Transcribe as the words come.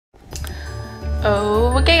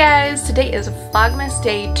Okay guys, today is Vlogmas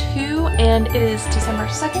day 2 and it is December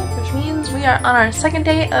 2nd, which means we are on our second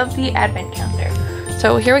day of the advent calendar.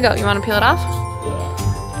 So here we go. You want to peel it off?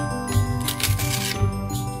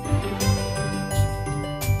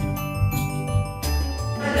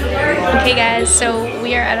 Okay guys, so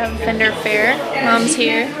we are at a vendor fair. Mom's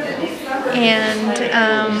here. And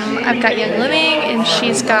I've got Young Living and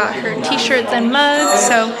she's got her t-shirts and mugs,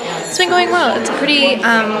 so it's been going well. It's a pretty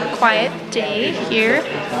quiet day here,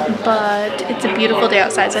 but it's a beautiful day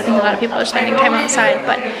outside, so I think a lot of people are spending time outside,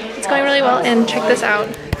 but it's going really well. And check this out.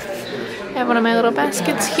 I have one of my little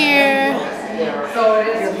baskets here.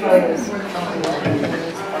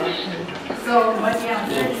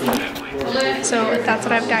 So that's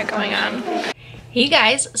what I've got going on. Hey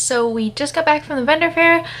guys, so we just got back from the vendor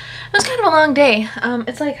fair. It was kind of a long day.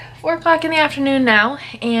 It's like 4 o'clock in the afternoon now,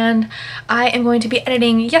 and I am going to be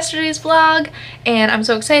editing yesterday's vlog, and I'm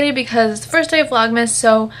so excited because it's the first day of Vlogmas,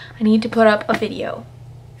 so I need to put up a video.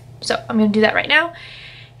 So I'm going to do that right now,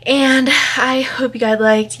 and I hope you guys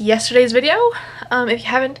liked yesterday's video. If you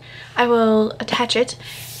haven't, I will attach it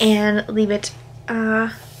and leave it,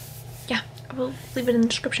 I will leave it in the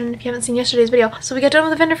description if you haven't seen yesterday's video. So we got done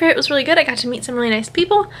with the vendor fair. It was really good. I got to meet some really nice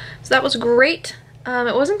people, so that was great.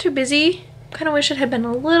 It wasn't too busy. Kind of wish it had been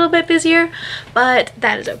a little bit busier, but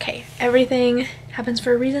that is okay. Everything happens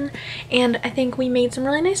for a reason, and I think we made some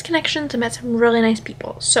really nice connections and met some really nice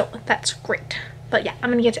people, so that's great. But yeah, I'm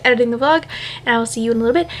gonna get to editing the vlog, and I will see you in a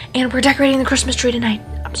little bit, and we're decorating the Christmas tree tonight.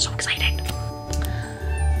 I'm so excited.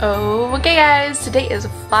 Okay guys, today is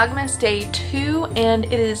Vlogmas day 2 and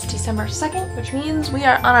it is December 2nd, which means we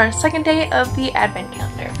are on our second day of the advent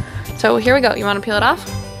calendar. So here we go. You want to peel it off?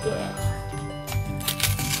 Yeah.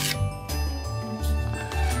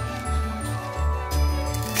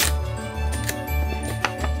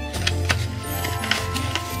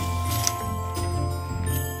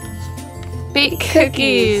 Bake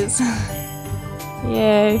cookies!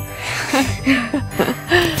 Yay.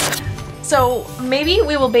 So maybe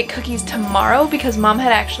we will bake cookies tomorrow because Mom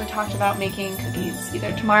had actually talked about making cookies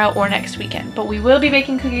either tomorrow or next weekend. But we will be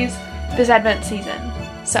baking cookies this Advent season.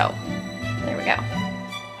 So there we go.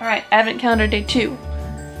 Alright, Advent calendar day 2.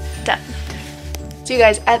 Done. So you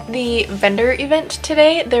guys, at the vendor event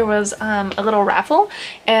today, there was a little raffle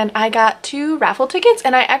and I got 2 raffle tickets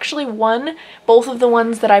and I actually won both of the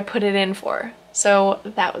ones that I put it in for. So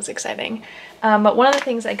that was exciting. But one of the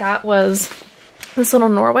things I got was this little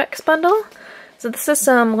Norwex bundle. So this is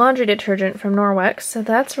some laundry detergent from Norwex, so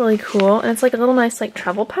that's really cool. And it's like a little nice like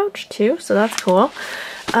travel pouch too, so that's cool.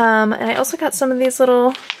 And I also got some of these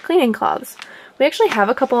little cleaning cloths. We actually have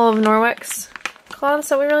a couple of Norwex cloths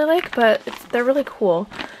that we really like, but they're really cool.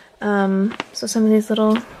 So some of these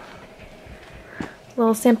little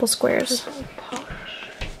sample squares.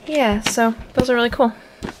 Yeah, so those are really cool.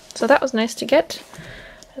 So that was nice to get.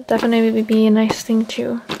 It'll definitely be a nice thing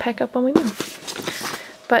to pack up when we move.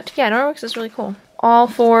 But yeah, Norwex is really cool. All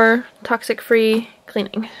for toxic-free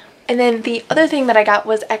cleaning. And then the other thing that I got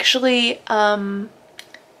was actually, someone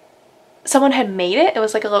had made it. It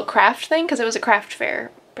was like a little craft thing because it was a craft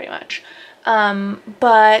fair, pretty much.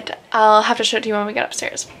 But I'll have to show it to you when we get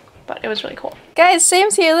upstairs. But it was really cool. Guys,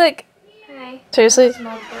 Sam's here, look! Hi. Seriously?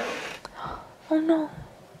 Oh no.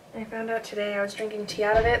 I found out today I was drinking tea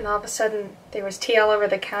out of it and all of a sudden there was tea all over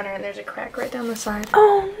the counter and there's a crack right down the side.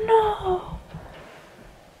 Oh no!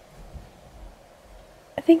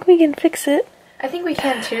 I think we can fix it. I think we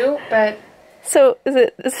can too, but... So, is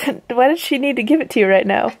it why does she need to give it to you right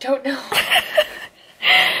now? I don't know.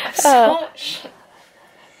 I'm so...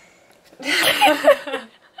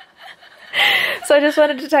 So I just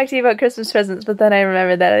wanted to talk to you about Christmas presents, but then I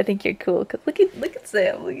remembered that I think you're cool. Cause look at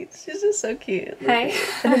Sam. Look at, she's just so cute. Hi.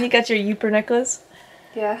 And then you got your Yooper necklace.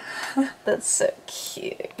 Yeah. That's so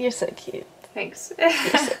cute. You're so cute. Thanks. You're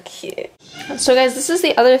so cute. So guys, this is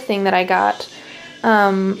the other thing that I got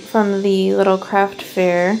from the little craft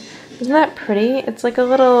fair. Isn't that pretty? It's like a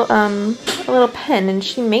little pen, and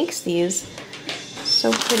she makes these.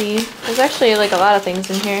 So pretty. There's actually like a lot of things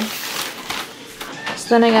in here. So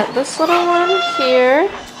then I got this little one here.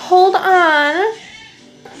 Hold on.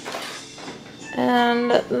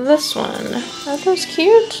 And this one. Are those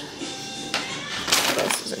cute? What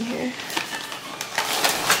else is in here?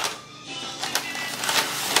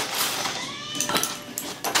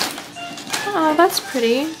 Oh, that's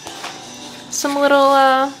pretty. Some little,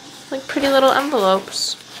 like pretty little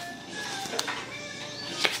envelopes.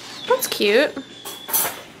 That's cute.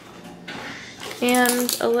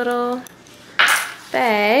 And a little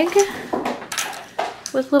bag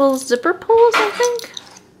with little zipper pulls, I think.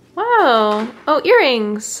 Wow. Oh,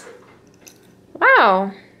 earrings.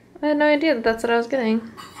 Wow. I had no idea that that's what I was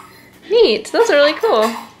getting. Neat, those are really cool.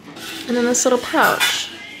 And then this little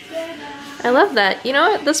pouch. I love that. You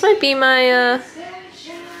know what? This might be my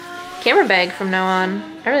camera bag from now on.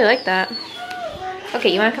 I really like that.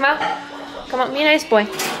 Okay, you wanna come out? Come on, be a nice boy.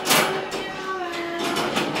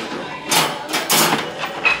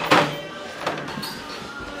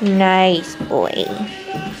 Nice boy.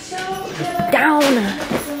 Down.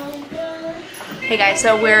 Hey guys,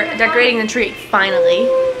 so we're decorating the tree, finally.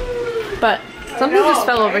 But something just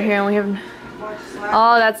fell over here and we haven't...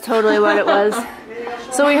 Oh, that's totally what it was.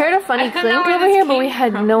 So we heard a funny clink over here, but we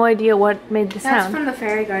had no idea what made the sound. That's from the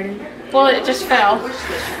fairy garden. Well, it just fell.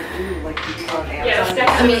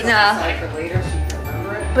 I mean,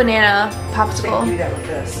 banana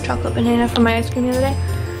popsicle. Chocolate banana from my ice cream the other day.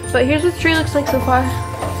 But here's what the tree looks like so far.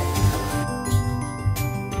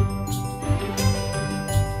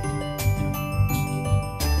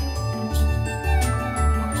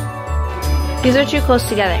 These are too close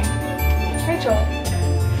together. Rachel.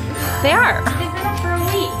 They are. They've been up for a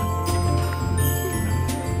week.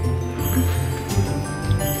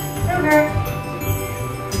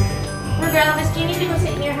 Ruger, Elvis, do you need to go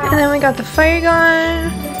sit in your house? And then we got the fire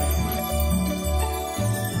going.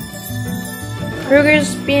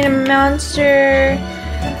 Ruger's being a monster.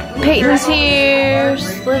 Peyton's here.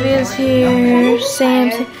 Olivia's here.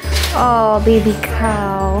 Sam's here. Oh, baby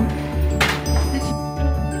cow.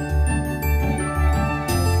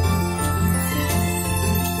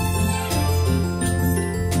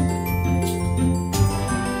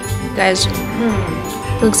 Guys,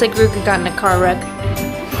 looks like Ruger got in a car wreck.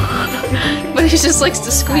 But he just likes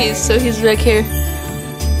to squeeze, so he's back here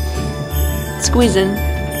squeezing.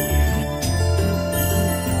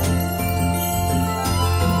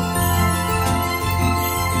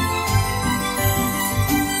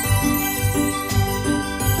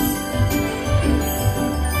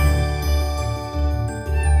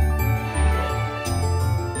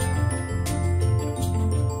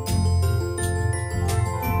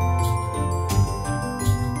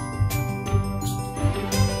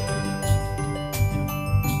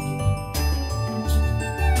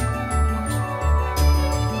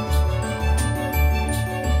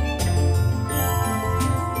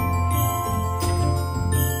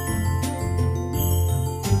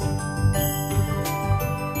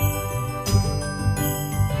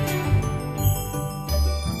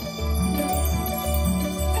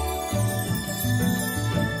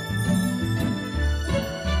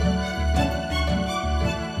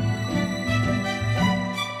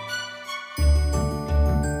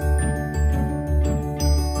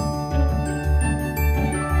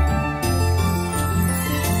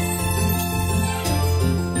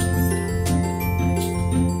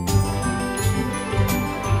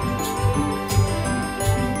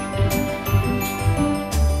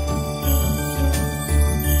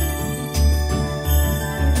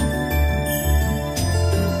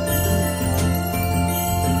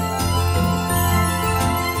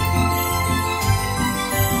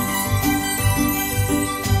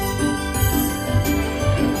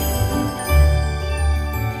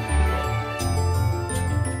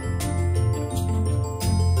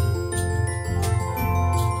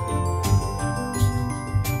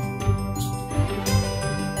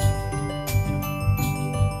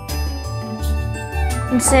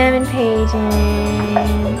 And Sam and Peyton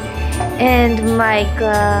and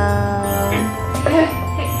Michael.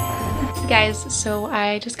 Guys, so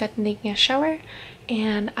I just got done taking a shower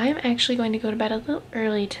and I'm actually going to go to bed a little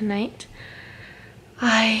early tonight.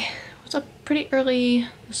 I was up pretty early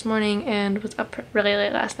this morning and was up really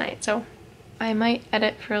late last night, so I might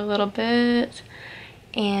edit for a little bit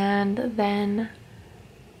and then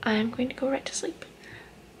I'm going to go right to sleep.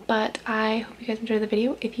 But I hope you guys enjoyed the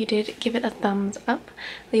video. If you did, give it a thumbs up,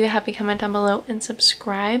 leave a happy comment down below, and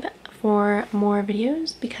subscribe for more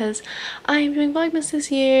videos because I am doing Vlogmas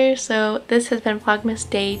this year. So this has been Vlogmas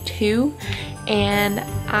Day 2 and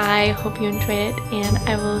I hope you enjoyed it and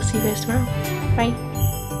I will see you guys tomorrow. Bye.